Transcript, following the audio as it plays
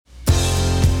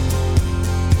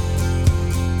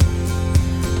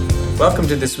Welcome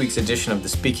to this week's edition of the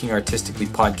Speaking Artistically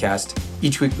podcast.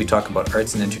 Each week we talk about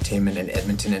arts and entertainment in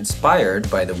Edmonton inspired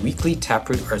by the weekly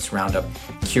Taproot Arts Roundup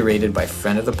curated by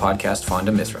friend of the podcast,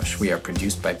 Fonda Mithrush. We are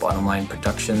produced by Bottom Line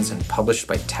Productions and published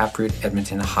by Taproot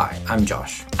Edmonton. Hi, I'm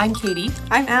Josh. I'm Katie.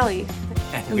 I'm Allie.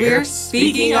 And we're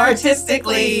speaking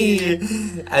artistically.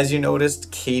 As you noticed,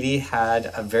 Katie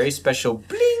had a very special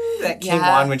bling that came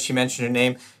on when she mentioned her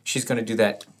name. She's going to do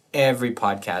that every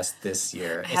podcast this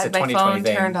year. I had my phone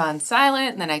turned on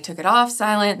silent, and then I took it off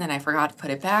silent, and then I forgot to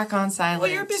put it back on silent. Well,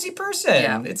 you're a busy person.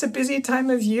 Yeah. It's a busy time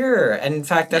of year. And in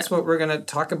fact, that's what we're going to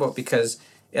talk about because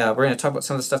we're going to talk about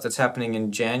some of the stuff that's happening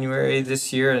in January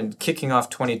this year and kicking off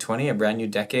 2020, a brand new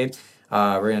decade.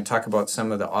 We're going to talk about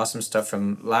some of the awesome stuff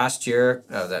from last year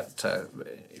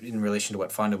in relation to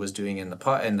what Fonda was doing in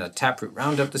the Taproot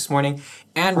Roundup this morning.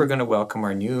 And we're going to welcome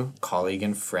our new colleague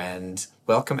and friend.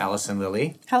 Welcome, Allison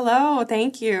Lilly. Hello,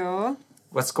 thank you.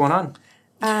 What's going on?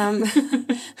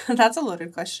 That's a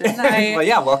loaded question.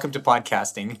 Welcome to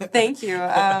podcasting. Thank you.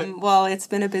 Well, it's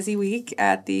been a busy week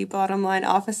at the Bottom Line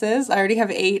offices. I already have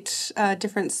 8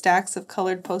 different stacks of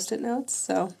colored Post-it notes,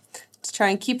 so to try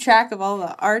and keep track of all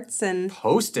the arts and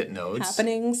Post-it notes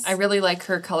happenings. I really like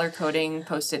her color coding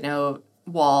Post-it note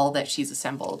wall that she's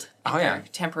assembled in her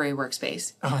temporary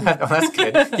workspace. That's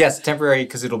good. Yes, temporary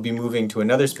because it'll be moving to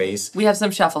another space. We have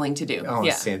some shuffling to do.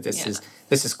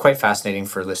 This is quite fascinating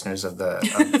for listeners of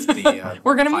the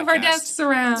We're going to move our desks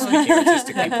around. Speaking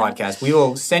Artistically podcast. We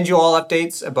will send you all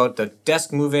updates about the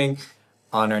desk moving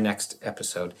on our next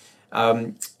episode.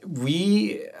 Tell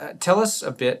us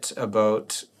a bit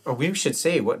about, or we should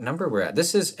say what number we're at.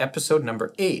 This is episode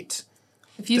number 8.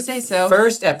 If you say so.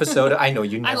 First episode, I know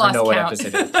you never know what count.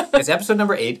 episode it is. It's episode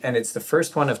number 8, and it's the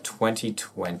first one of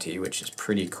 2020, which is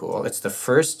pretty cool. It's the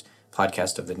first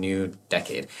podcast of the new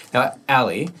decade. Now,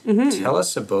 Allie, tell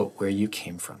us about where you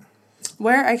came from.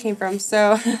 Where I came from.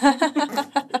 So what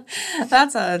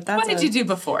did you do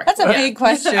before? That's a big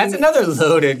question. That's another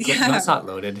loaded. No, it's not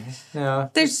loaded. No.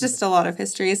 There's just a lot of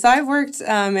history. So I've worked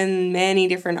in many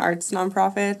different arts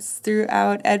nonprofits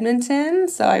throughout Edmonton.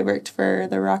 So I worked for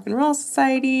the Rock and Roll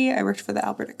Society. I worked for the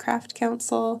Alberta Craft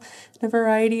Council in a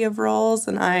variety of roles.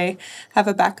 And I have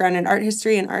a background in art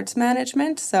history and arts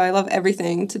management. So I love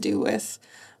everything to do with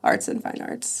arts and fine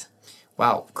arts.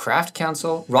 Wow, Craft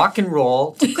Council, rock and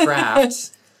roll to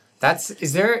crafts.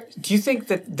 Do you think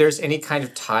that there's any kind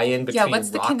of tie-in between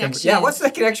what's the connection? What's the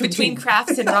connection between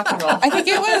crafts and rock and roll? I think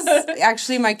it was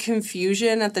actually my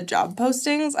confusion at the job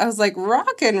postings. I was like,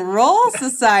 Rock and Roll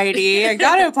Society. I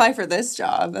got to apply for this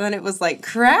job. And then it was like,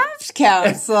 Craft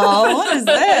Council. What is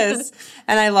this?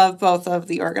 And I love both of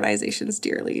the organizations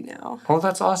dearly now. Oh,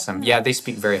 that's awesome. Yeah, they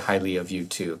speak very highly of you,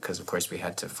 too, because, of course, we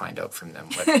had to find out from them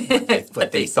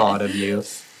what they thought of you.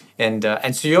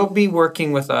 And so you'll be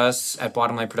working with us at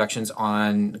Bottom Line Productions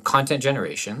on content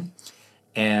generation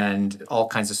and all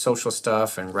kinds of social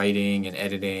stuff and writing and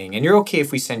editing. And you're okay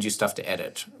if we send you stuff to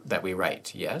edit that we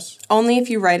write, yes? Only if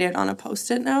you write it on a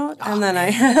Post-it note, and then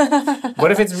I...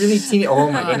 What if it's really teeny? Oh,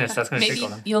 my goodness, that's going to take a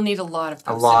while. You'll need a lot of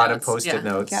Post-it notes. A lot of Post-it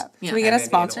notes. Yeah. Can we get a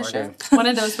sponsorship? One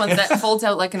of those ones that folds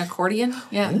out like an accordion.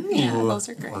 Yeah. Yeah, those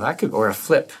are great. Well, that could... Or a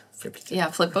flip. Yeah,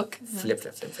 flip book. Flip.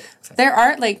 There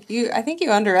are, I think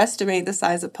you underestimate the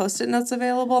size of Post-it notes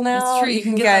available now. It's true. You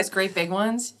can get those great big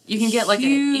ones. You can get like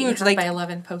an 800 by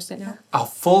 11 Post-it note. A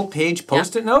full-page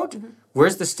Post-it note? Mm-hmm.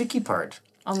 Where's the sticky part?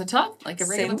 On the top, like a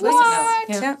regular Same Post-it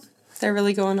note. Yeah. They're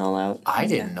really going all out. I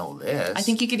didn't know this. I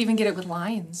think you could even get it with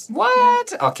lines.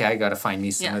 What? Yeah. Okay, I got to find me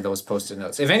some of those Post-it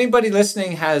notes. If anybody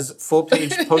listening has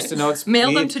full-page Post-it notes,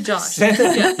 mail them to Josh. Send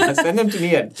them to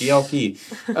me at DLP.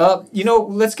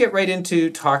 Let's get right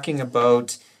into talking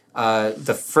about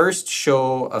the first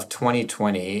show of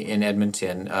 2020 in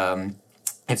Edmonton.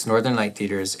 It's Northern Light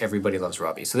Theatre's Everybody Loves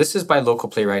Robbie. So this is by local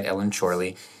playwright Ellen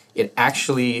Chorley. It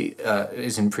actually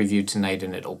is in preview tonight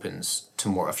and it opens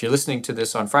tomorrow. If you're listening to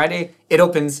this on Friday, it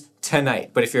opens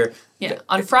tonight. But if you're...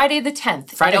 on Friday the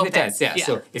 10th. Friday the 10th, yeah.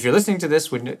 So if you're listening to this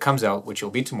when it comes out, which will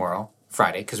be tomorrow,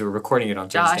 Friday, because we're recording it on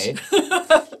Thursday.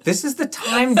 This is the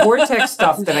time vortex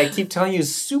stuff that I keep telling you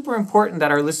is super important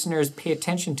that our listeners pay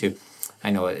attention to.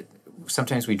 I know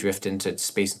sometimes we drift into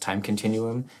space and time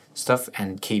continuum stuff,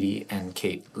 and Katie and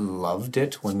Kate loved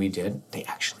it when we did. They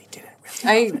actually did it.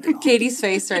 Katie's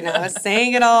face right now is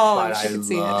saying it all. But I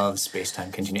love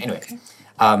space-time continuum.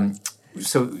 Anyway,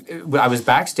 so I was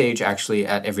backstage actually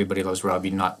at Everybody Loves Robbie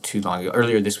not too long ago,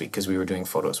 earlier this week, because we were doing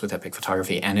photos with Epic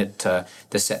Photography, and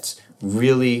the set's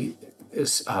really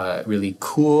is really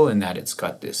cool in that it's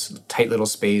got this tight little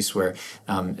space where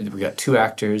we got two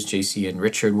actors, JC and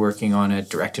Richard, working on it,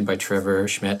 directed by Trevor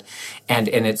Schmidt, and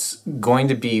it's going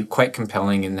to be quite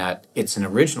compelling in that it's an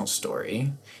original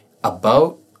story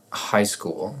about high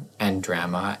school and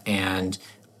drama, and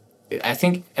I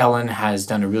think Ellen has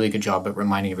done a really good job at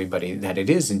reminding everybody that it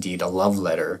is indeed a love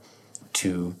letter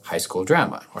to high school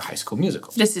drama or high school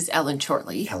musical. This is Ellen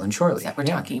Shortley. Ellen Shortley. That we're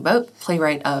talking about,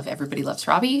 playwright of Everybody Loves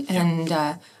Robbie. And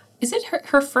is it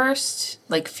her first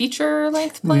like feature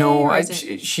length play? No,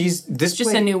 she's this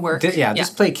just play, a new work. This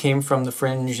play came from the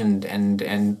Fringe,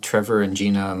 and Trevor and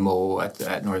Gina Moe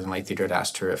at Northern Light Theatre had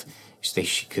asked her if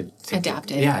she could adapt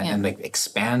it, and like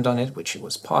expand on it, which it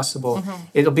was possible.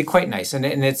 It'll be quite nice, and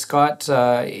it's got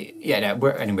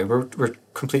we're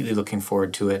completely looking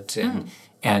forward to it,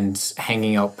 and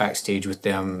hanging out backstage with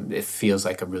them. It feels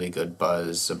like a really good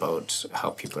buzz about how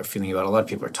people are feeling about it. A lot of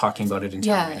people are talking about it in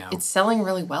town right now. It's selling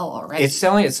really well already. It's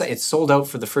selling. It's sold out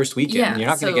for the first weekend. Yeah, you're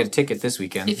not going to get a ticket this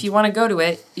weekend. If you want to go to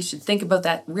it, you should think about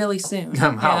that really soon.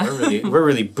 We're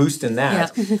really boosting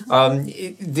that. Yeah.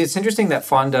 It's interesting that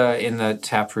Fonda in the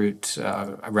Taproot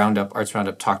Arts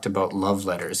Roundup talked about love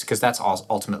letters, because that's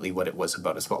ultimately what it was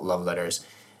about. It's about love letters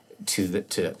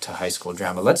to high school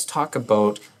drama. Let's talk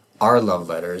about our love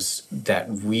letters that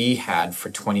we had for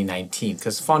 2019,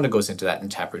 because Fonda goes into that in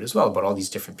Taproot as well, about all these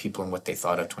different people and what they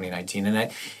thought of 2019.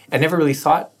 And I never really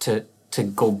thought to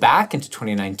go back into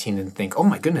 2019 and think, oh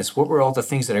my goodness, what were all the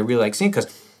things that I really like seeing? Because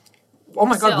oh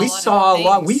my God, we saw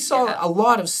a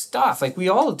lot of stuff. Like we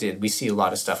all did. We see a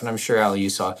lot of stuff, and I'm sure Ali,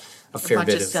 you saw a fair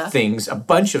bit of things, a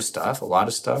bunch of stuff, a lot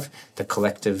of stuff. The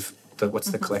collective, what's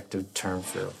the collective term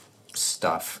for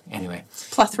stuff? Anyway,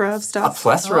 plethora of stuff. A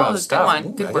plethora of stuff.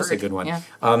 Good word. That's a good one. Yeah.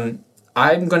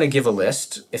 I'm going to give a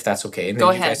list, if that's okay, and then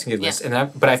Go you ahead. guys can give a list.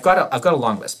 But I've got a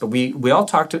long list. But we all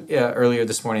talked earlier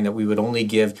this morning that we would only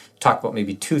talk about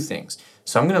maybe two things.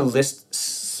 So I'm going to list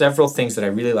several things that I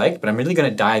really like, but I'm really going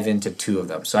to dive into two of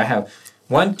them. So I have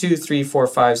 1, 2, 3, 4,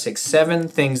 5, 6, 7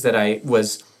 things that I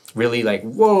was really like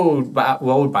whoa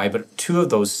by, but two of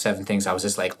those 7 things I was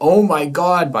just like, oh my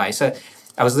God, by. So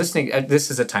I was listening. This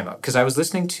is a timeout, because I was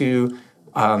listening to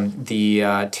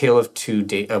the Tale of Two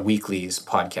Weeklies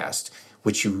podcast,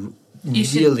 which you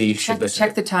really should listen.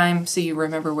 Check the time so you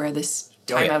remember where this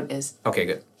timeout is. Okay,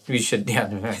 good. We should. Yeah,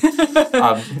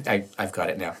 I've got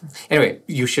it now. Anyway,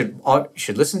 you should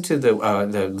listen to the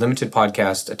limited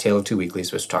podcast, A Tale of Two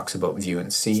Weeklies, which talks about View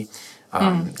and See.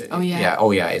 Yeah. That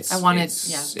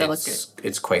looks good.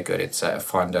 It's quite good. It's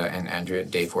Fonda and Andrea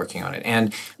Dave working on it.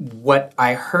 And what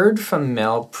I heard from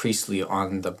Mel Priestley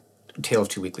on the Tale of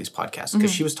Two Weeklies podcast,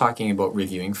 because she was talking about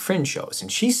reviewing Fringe shows,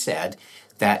 and she said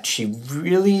that she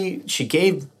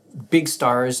gave big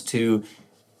stars to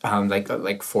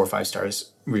like 4 or 5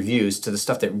 stars reviews to the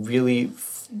stuff that really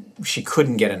she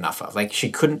couldn't get enough of. Like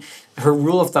her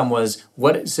rule of thumb was,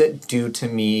 what does it do to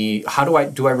me? How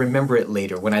do I remember it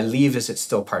later? When I leave, is it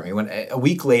still part of me? When a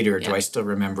week later, do I still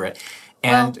remember it?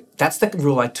 And that's the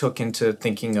rule I took into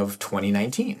thinking of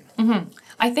 2019.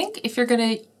 I think if you're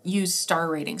going to use star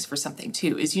ratings for something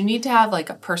too, is you need to have like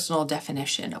a personal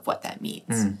definition of what that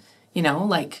means. You know,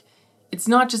 like it's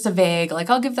not just a vague, like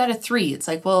I'll give that a 3. It's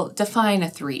like, well, define a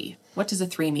 3. What does a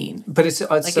 3 mean? But it's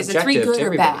like, subjective. Is a 3 good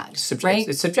or bad? Right?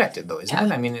 It's subjective, though, isn't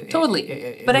it? I mean,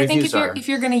 totally. But I think if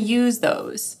you're going to use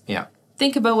those,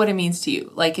 think about what it means to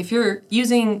you. Like if you're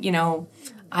using,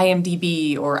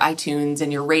 IMDb or iTunes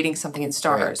and you're rating something in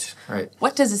stars, right.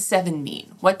 What does a 7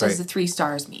 mean? What does a 3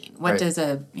 stars mean? What does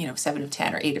a 7 of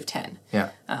 10 or 8 of 10? Yeah.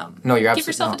 No, you're absolutely. Give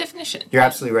yourself a definition. You're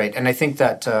absolutely right, and I think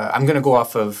that I'm going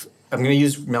to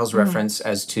use Mel's reference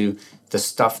as to the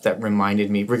stuff that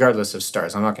reminded me, regardless of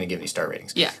stars. I'm not going to give any star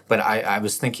ratings. Yeah. But I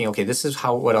was thinking, okay, this is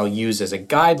what I'll use as a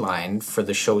guideline for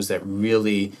the shows that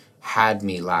really had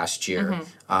me last year.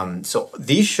 So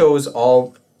these shows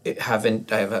all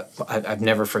I've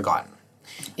never forgotten.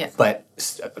 Yeah. But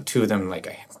 2 of them,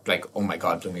 like oh my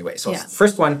God, blew me away. So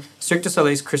first one, Cirque du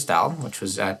Soleil's Cristal, which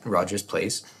was at Rogers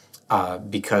Place.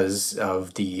 Because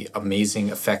of the amazing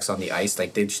effects on the ice.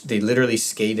 Like they literally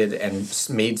skated and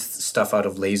made stuff out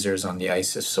of lasers on the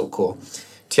ice. It's so cool.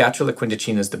 Teatro La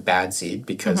Quindicina is the bad seed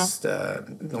because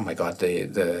oh my God,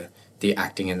 the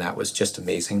acting in that was just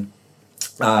amazing.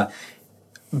 But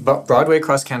Broadway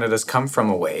Across Canada's Come From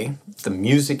Away. The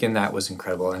music in that was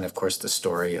incredible, and of course the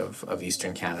story of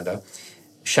Eastern Canada.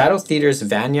 Shadow Theatre's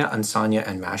Vanya, Ansanya,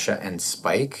 and Masha and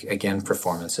Spike, again,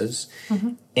 performances.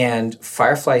 And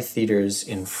Firefly Theatre's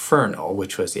Inferno,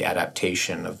 which was the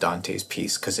adaptation of Dante's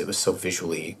piece, because it was so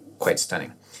visually quite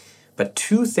stunning. But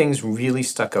 2 things really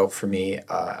stuck out for me.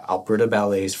 Alberta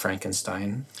Ballet's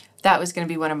Frankenstein. That was going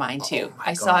to be one of mine too.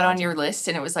 I saw it on your list,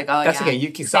 and it was like, oh That's yeah, okay.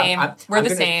 You can same. We're the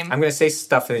gonna, same. I'm going to say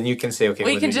stuff, and then you can say, okay.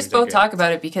 We can just both talk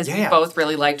about it because we both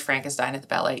really liked Frankenstein at the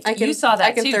Ballet. You saw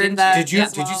that too, didn't you? Did you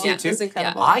see it too? It's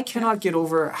incredible. I cannot get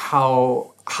over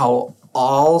how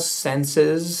all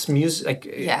senses, music.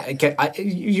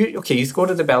 You go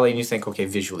to the ballet and you think, okay,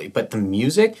 visually, but the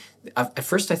music. At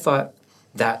first, I thought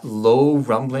that low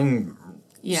rumbling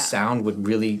sound would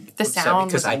really the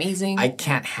sound was amazing. I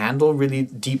can't handle really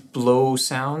deep low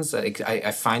sounds.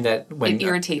 I find that when it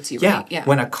irritates you. Yeah, right? Yeah.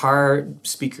 When a car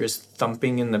speaker is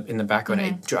thumping in the background,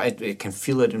 I can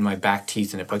feel it in my back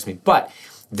teeth and it bugs me. But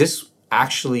this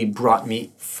actually brought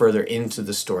me further into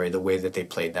the story, the way that they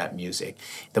played that music,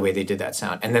 the way they did that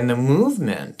sound, and then the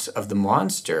movement of the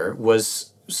monster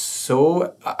was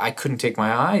so I couldn't take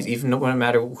my eyes, even no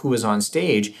matter who was on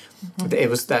stage. It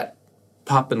was that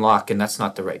pop and lock, and that's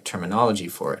not the right terminology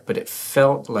for it, but it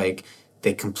felt like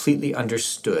they completely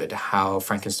understood how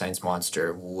Frankenstein's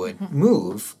monster would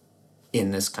move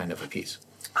in this kind of a piece.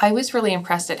 I was really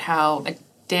impressed at how a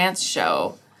dance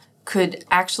show could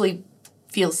actually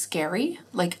feel scary.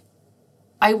 Like,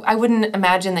 I wouldn't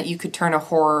imagine that you could turn a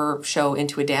horror show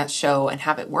into a dance show and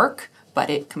have it work, but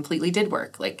it completely did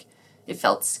work. Like, it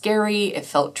felt scary, it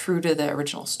felt true to the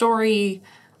original story,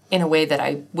 in a way that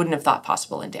I wouldn't have thought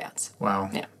possible in dance. Wow.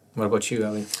 Yeah. What about you,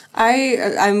 Ellie?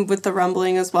 I'm with the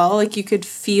rumbling as well. Like, you could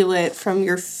feel it from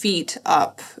your feet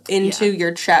up into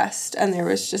your chest, and there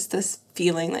was just this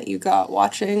feeling that you got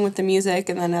watching with the music,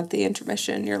 and then at the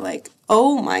intermission, you're like,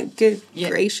 oh my good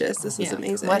gracious, this is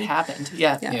amazing. What happened?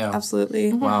 Yeah,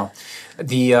 absolutely. Wow.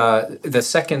 The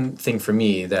second thing for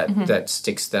me that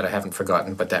sticks, that I haven't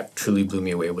forgotten, but that truly blew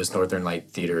me away, was Northern Light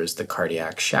Theater's The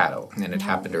Cardiac Shadow. And it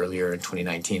happened earlier in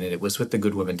 2019, and it was with the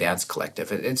Good Women Dance Collective.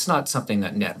 It's not something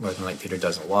that Northern Light Theater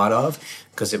does a lot of,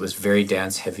 because it was very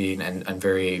dance heavy and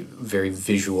very, very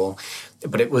visual.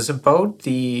 But it was about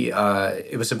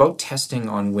testing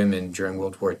on women during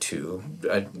World War II,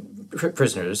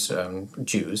 prisoners,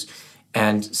 Jews,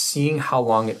 and seeing how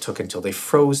long it took until they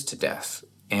froze to death.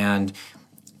 And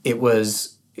it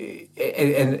was,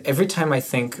 and every time I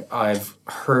think I've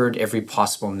heard every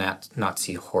possible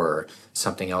Nazi horror,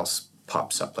 something else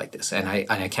pops up like this. And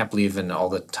I can't believe in all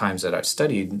the times that I've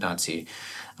studied the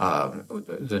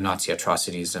Nazi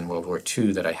atrocities in World War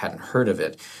II that I hadn't heard of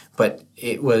it. But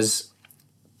it was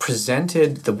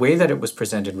presented, the way that it was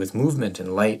presented with movement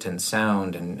and light and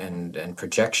sound and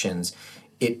projections,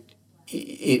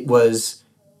 it was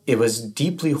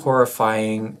deeply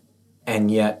horrifying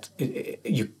and yet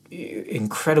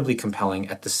incredibly compelling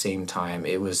at the same time.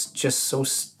 It was just so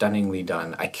stunningly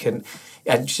done.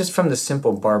 Just from the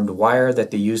simple barbed wire that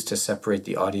they used to separate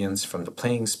the audience from the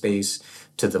playing space,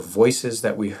 to the voices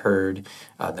that we heard,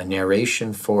 the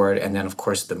narration for it, and then of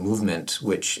course the movement,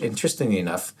 which interestingly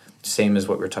enough, same as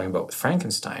what we were talking about with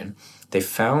Frankenstein, they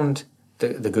found,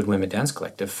 the Good Women Dance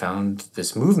Collective found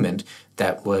this movement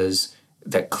that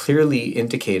clearly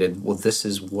indicated, well, this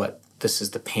is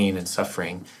the pain and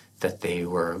suffering that they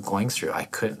were going through.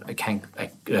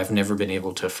 I've never been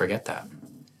able to forget that.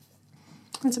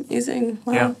 That's amazing.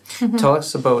 Wow. Yeah. Tell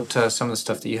us about some of the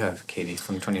stuff that you have, Katie,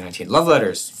 from 2019. Love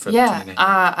letters for 2019.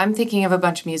 I'm thinking of a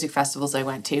bunch of music festivals I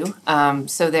went to.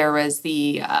 So there was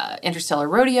the Interstellar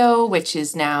Rodeo, which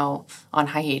is now on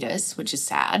hiatus, which is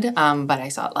sad. But I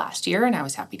saw it last year, and I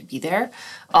was happy to be there.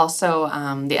 Also,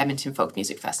 the Edmonton Folk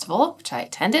Music Festival, which I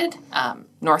attended.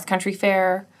 North Country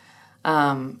Fair.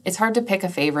 It's hard to pick a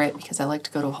favorite because I like to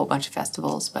go to a whole bunch of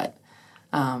festivals, but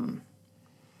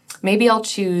maybe I'll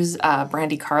choose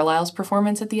Brandi Carlile's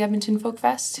performance at the Edmonton Folk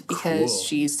Fest because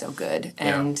she's so good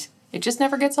and it just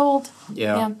never gets old.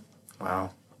 Yeah. Wow.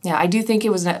 Yeah, I do think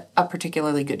it was a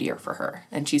particularly good year for her,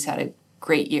 and she's had a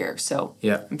great year, so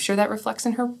I'm sure that reflects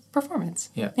in her performance.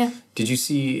 Yeah. Did you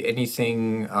see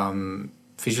anything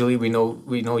visually? We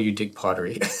know you dig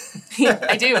pottery.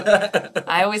 I do.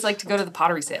 I always like to go to the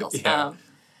pottery sales. Yeah.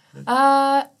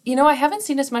 I haven't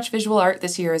seen as much visual art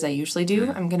this year as I usually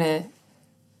do.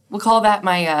 We'll call that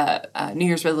my New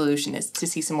Year's resolution, is to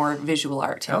see some more visual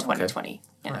art in 2020.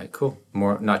 Yeah. All right, cool.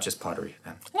 More, not just pottery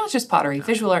then. Not just pottery,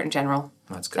 visual art in general.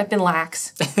 That's good. I've been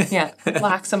lax.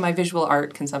 Lax on my visual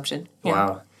art consumption.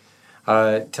 Yeah.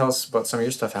 Wow. Tell us about some of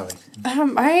your stuff, Hallie.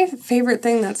 My favorite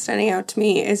thing that's standing out to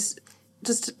me is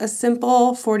just a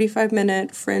simple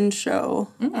 45-minute fringe show,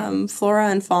 Flora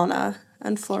and Fauna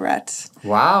and Florette.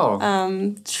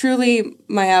 Wow. Truly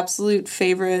my absolute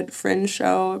favorite fringe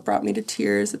show. It brought me to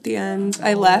tears at the end.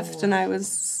 I left and I was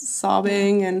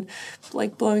sobbing and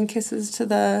like blowing kisses to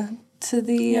the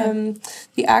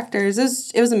actors.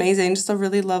 It was amazing. Just a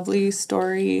really lovely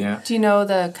story. Yeah. Do you know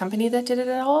the company that did it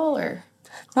at all, or?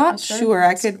 Not sure.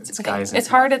 I could. It's guys. It's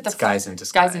hard at the it's guys in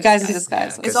disguise. Guys in Guys in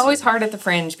disguise. It's always hard at the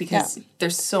Fringe because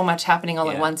there's so much happening all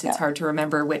at Yeah. once. It's hard to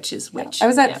remember which is which. I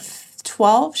was at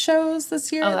 12 shows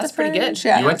this year. Oh, at that's the pretty good. Fringe.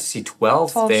 Yeah. You went to see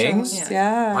 12 things? shows.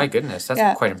 Yeah. My goodness, that's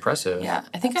Yeah. quite impressive. Yeah,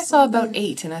 I think I saw about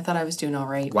 8, and I thought I was doing all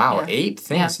right. Wow, Yeah. 8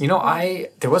 things. Yeah. You know,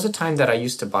 there was a time that I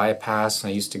used to buy a pass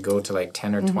and I used to go to like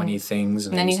 10 or 20 things.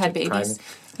 And then I you used had to babies.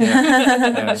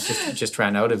 Yeah, just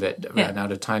ran out of it, ran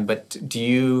out of time. But do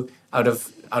you, out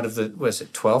of the, was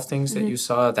it 12 things that you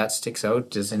saw, that sticks out?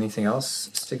 Does anything else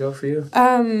stick out for you?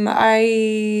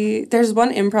 There's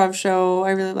one improv show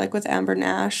I really like with Amber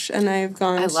Nash, and I've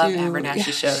gone to. I love Amber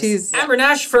Nash's shows. She's Amber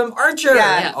Nash from Archer!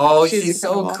 Yeah. Oh, She's she's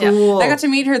so incredible. cool. I got to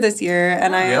meet her this year,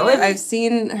 and Really? I've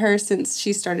seen her since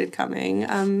she started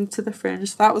coming to the Fringe.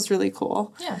 So that was really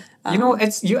cool. Yeah. You know,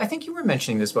 it's you. I think you were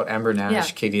mentioning this about Amber Nash,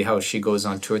 Yeah. Katie, how she goes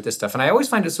on tour with this stuff, and I always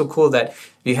find it so cool that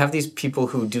you have these people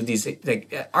who do these.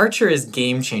 Like Archer is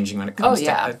game changing when it comes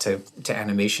to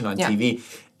animation on Yeah. TV,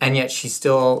 and yet she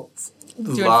still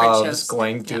Fringe loves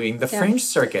shows. doing the Fringe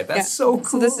circuit. That's so cool.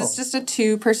 So this is just a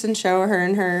 2-person show. Her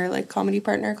and her like comedy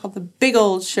partner called The Big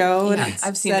Old Show. Yeah, and it's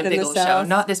I've seen set the in Big Old Show. South.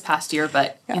 Not this past year,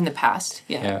 but in the past.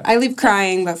 Yeah. yeah. I leave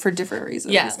crying, but for different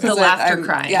reasons. Yeah, 'cause the laughter I'm-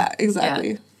 crying. Yeah,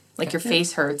 exactly. Like your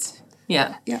face hurts.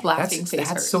 Yeah. Yeah. Laughing face That's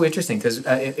hurts. so interesting because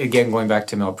again, going back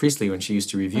to Mel Priestley when she used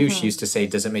to review, she used to say,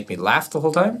 "Does it make me laugh the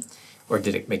whole time, or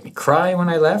did it make me cry when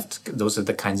I left?" Those are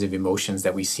the kinds of emotions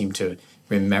that we seem to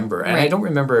remember, and I Right. don't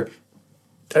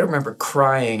remember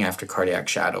crying after Cardiac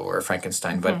Shadow or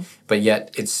Frankenstein, but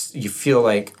yet you feel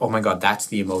like, oh my God, that's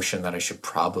the emotion that I should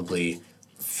probably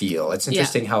feel. It's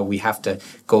interesting how we have to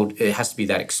go. It has to be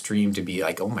that extreme to be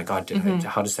like, oh my God,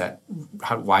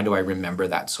 why do I remember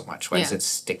that so much? Why does Yeah. it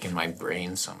stick in my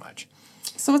brain so much?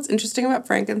 So what's interesting about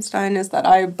Frankenstein is that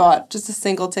I bought just a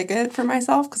single ticket for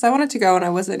myself because I wanted to go and I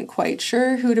wasn't quite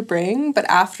sure who to bring. But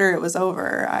after it was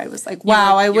over, I was like,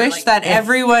 wow, I you're wish like, that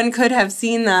everyone could have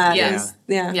seen that. Yeah. It was-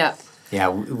 yeah. Yeah. Yeah,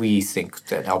 we think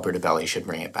that Alberta Ballet should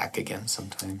bring it back again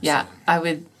sometime. Yeah. I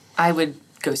would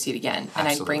go see it again. And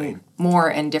I'd Absolutely. bring more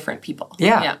and different people.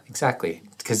 Yeah, exactly.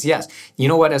 Because yes, you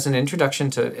know what? As an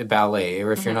introduction to ballet,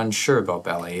 or if you're unsure about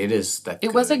ballet, it is that.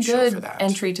 It was a show for good that.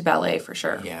 entry to ballet for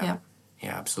sure. Yeah.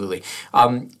 Yeah, absolutely.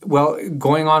 Well,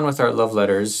 going on with our love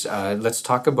letters, let's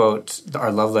talk about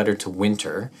our love letter to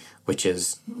winter, which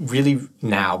is really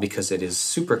now because it is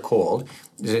super cold.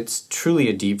 It's truly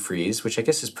a deep freeze, which I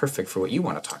guess is perfect for what you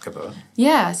want to talk about.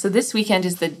 Yeah, so this weekend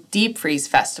is the Deep Freeze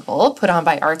Festival put on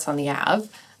by Arts on the Ave.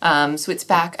 So it's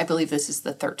back, I believe this is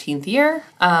the 13th year,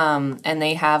 and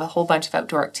they have a whole bunch of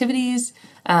outdoor activities.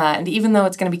 And even though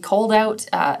it's going to be cold out,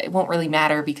 it won't really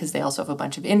matter because they also have a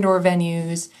bunch of indoor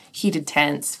venues, heated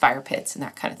tents, fire pits, and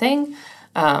that kind of thing.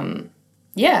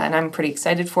 Yeah, and I'm pretty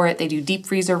excited for it. They do deep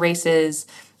freezer races.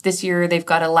 This year they've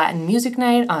got a Latin music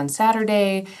night on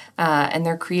Saturday, and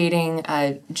they're creating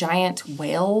a giant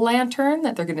whale lantern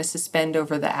that they're going to suspend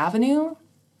over the avenue,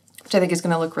 which I think is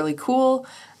going to look really cool,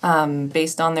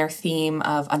 based on their theme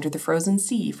of Under the Frozen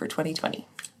Sea for 2020.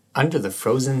 Under the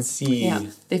Frozen Sea. Yeah,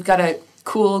 they've got a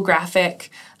cool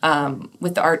graphic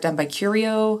with the art done by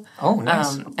Curio. Oh,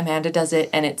 nice. Amanda does it,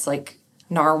 and it's like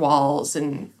narwhals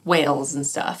and whales and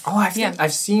stuff. Oh,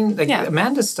 I've seen like Yeah.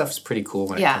 Amanda's stuff's pretty cool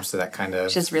when it Yeah. comes to that kind of.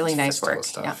 Which is really nice festival work,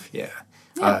 Stuff. Yeah.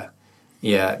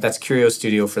 Yeah, that's Curio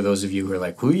Studio for those of you who are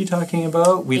like, who are you talking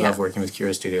about? We Yeah. love working with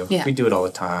Curio Studio. Yeah. We do it all the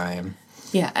time.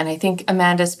 Yeah, and I think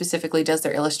Amanda specifically does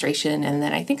their illustration, and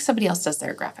then I think somebody else does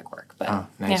their graphic work. But Oh,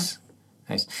 nice. yeah,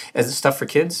 Nice. Is it stuff for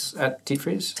kids at Deep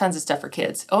Freeze? tons of stuff for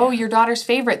kids. Oh, your daughter's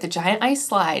favorite, the giant ice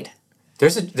slide.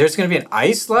 There's going to be an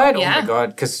ice slide? Oh Yeah. my God.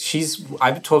 Because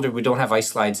I've told her we don't have ice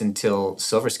slides until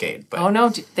Silver Skate. But Oh no,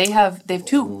 they have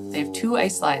two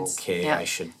ice slides. Okay, Yeah. I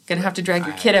should. Gonna have to drag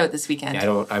your kid out this weekend. I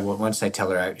won't. Once I tell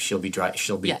her, she'll be Yeah,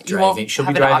 you driving. won't She'll be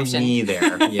have an driving option. me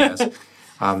there. Yes.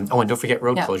 And don't forget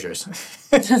road Yeah. closures.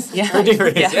 Yeah, Deep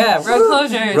Freeze. Yeah, road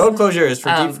closures. Road closures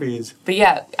for Deep Freeze. But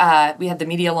yeah, we had the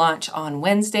media launch on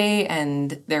Wednesday,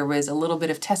 and there was a little bit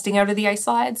of testing out of the ice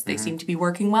slides. They seem to be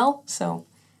working well. So,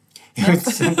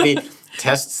 Somebody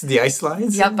tests the ice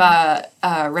slides. yep,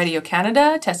 Radio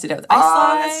Canada tested out the ice Oh,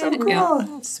 slide. that's so cool.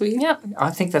 Yeah. Sweet. Yep. I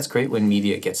think that's great when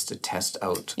media gets to test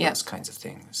out Yeah. those kinds of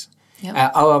things. Yep.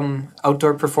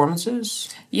 Outdoor performances.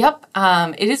 Yep.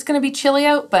 It is going to be chilly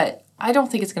out, but I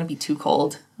don't think it's going to be too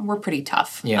cold. We're pretty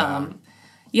tough. Yeah.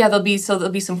 Yeah, there'll be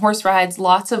some horse rides,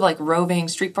 lots of like roving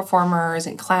street performers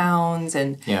and clowns,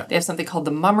 and Yeah. they have something called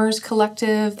the Mummers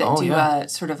Collective that Oh, do yeah. a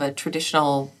sort of a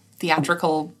traditional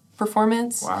theatrical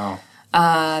performance. Wow.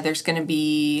 There's going to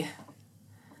be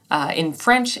in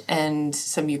French and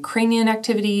some Ukrainian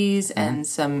activities and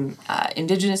some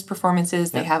Indigenous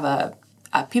performances. They have a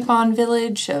a Peapon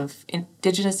village of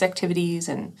Indigenous activities,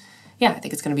 and yeah, I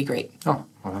think it's going to be great. Oh,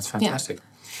 well, that's fantastic.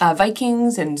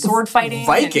 Vikings and sword fighting.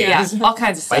 Vikings? And, all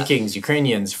kinds of stuff. Vikings,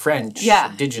 Ukrainians, French,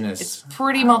 Indigenous. It's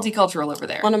pretty multicultural over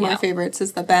there. One of my favorites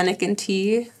is the bannock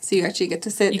tea. So you actually get to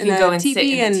sit You in can go a and sit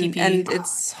teepee in the teepee, and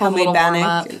it's have a homemade little bannock.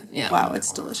 warm-up. And, Yeah. wow,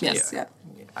 it's delicious. Yeah.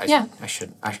 Yeah. I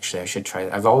should try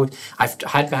it. I've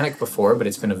had bannock before, but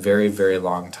it's been a very, very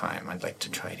long time. I'd like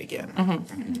to try it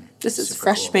again. This is Super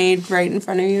fresh cool. made right in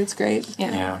front of you. It's great.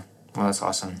 Yeah. Well, that's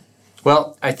awesome.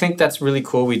 Well, I think that's really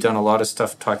cool. We've done a lot of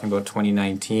stuff talking about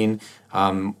 2019.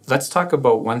 Let's talk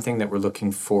about one thing that we're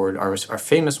looking forward. Our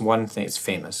famous one thing. It's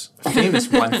famous. A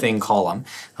famous one thing column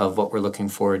of what we're looking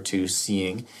forward to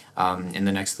seeing in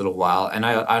the next little while. And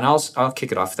I'll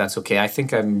kick it off if that's okay. I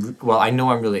think I know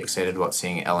I'm really excited about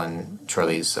seeing Ellen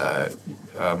Chorley's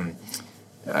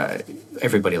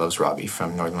Everybody Loves Robbie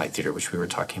from Northern Light Theatre, which we were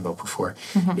talking about before.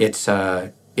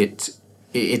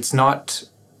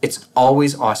 It's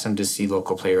always awesome to see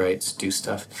local playwrights do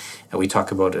stuff, and we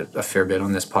talk about it a fair bit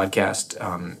on this podcast.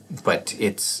 But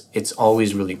it's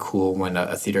always really cool when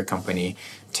a theater company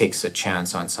takes a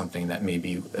chance on something that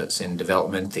maybe is in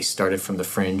development. They started from the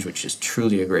Fringe, which is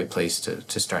truly a great place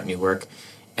to start new work,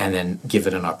 and then give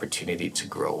it an opportunity to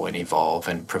grow and evolve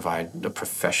and provide a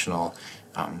professional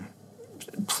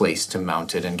place to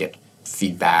mount it and get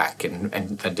feedback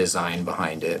and a design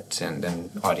behind it, and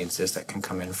audiences that can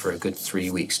come in for a good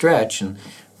 3-week stretch and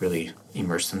really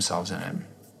immerse themselves in it.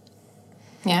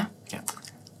 Yeah. Yeah.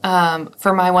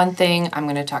 For my one thing, I'm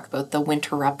going to talk about the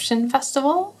Winterruption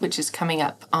Festival, which is coming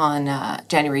up on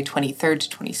January 23rd to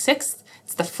 26th.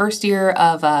 It's the first year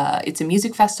of it's a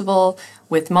music festival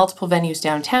with multiple venues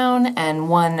downtown and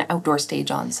one outdoor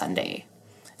stage on Sunday.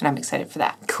 And I'm excited for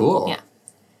that. Cool. Yeah.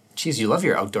 Geez, you love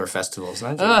your outdoor festivals,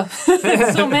 don't you?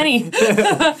 So many.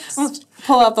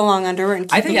 Pull out the long underwear and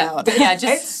keep it out. Yeah,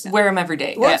 just wear them every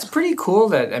day. Well, Yeah. it's pretty cool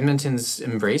that Edmonton's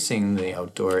embracing the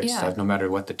outdoor stuff, no matter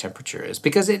what the temperature is.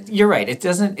 Because you're right, it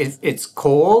doesn't. It's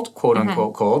cold, quote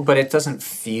unquote cold, but it doesn't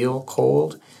feel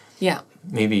cold. Yeah.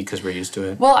 Maybe because we're used to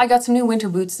it. Well, I got some new winter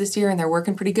boots this year, and they're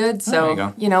working pretty good. So,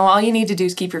 there you go. all you need to do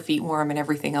is keep your feet warm, and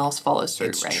everything else follows through,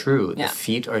 It's right? true. Yeah. The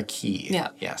feet are key. Yeah.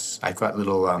 Yes. I've got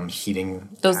little heating.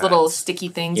 Those pads. little sticky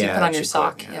things you put on that your put-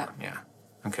 sock. Yeah.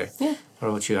 Okay. Yeah. What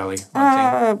about you, Ali?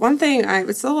 One thing,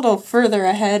 it's a little further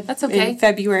ahead. That's okay. In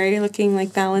February, looking like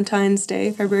Valentine's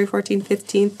Day, February 14th,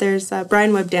 15th, there's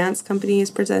Brian Webb Dance Company is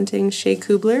presenting Shay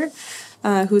Kubler,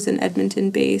 who's an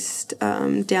Edmonton-based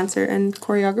dancer and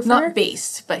choreographer. Not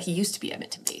based, but he used to be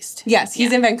Edmonton-based. Yes,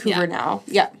 he's Yeah. in Vancouver Yeah. now.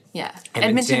 Yeah. Yeah.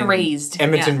 Edmonton raised.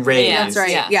 Edmonton Yeah. raised. Yeah. That's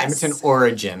right, Yeah. yes. Edmonton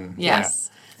origin. Yes.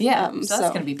 Yeah. So that's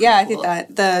going to be pretty yeah, I cool.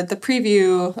 think that the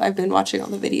preview, I've been watching all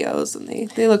the videos and they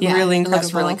look really it incredible.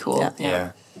 looks really cool. Yeah.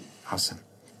 Yeah. Awesome.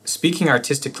 Speaking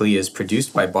Artistically is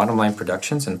produced by Bottom Line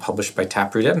Productions and published by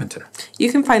Taproot Edmonton.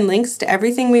 You can find links to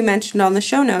everything we mentioned on the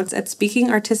show notes at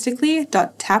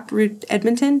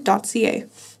speakingartistically.taprootedmonton.ca.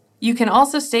 You can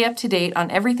also stay up to date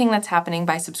on everything that's happening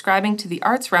by subscribing to the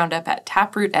Arts Roundup at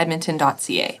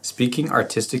taprootedmonton.ca. Speaking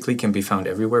Artistically can be found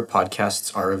everywhere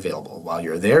podcasts are available. While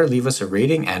you're there, leave us a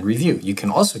rating and review. You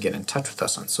can also get in touch with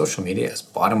us on social media as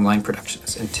Bottom Line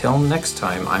Productions. Until next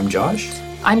time, I'm Josh.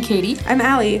 I'm Katie. I'm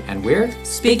Allie. And we're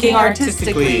Speaking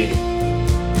Artistically.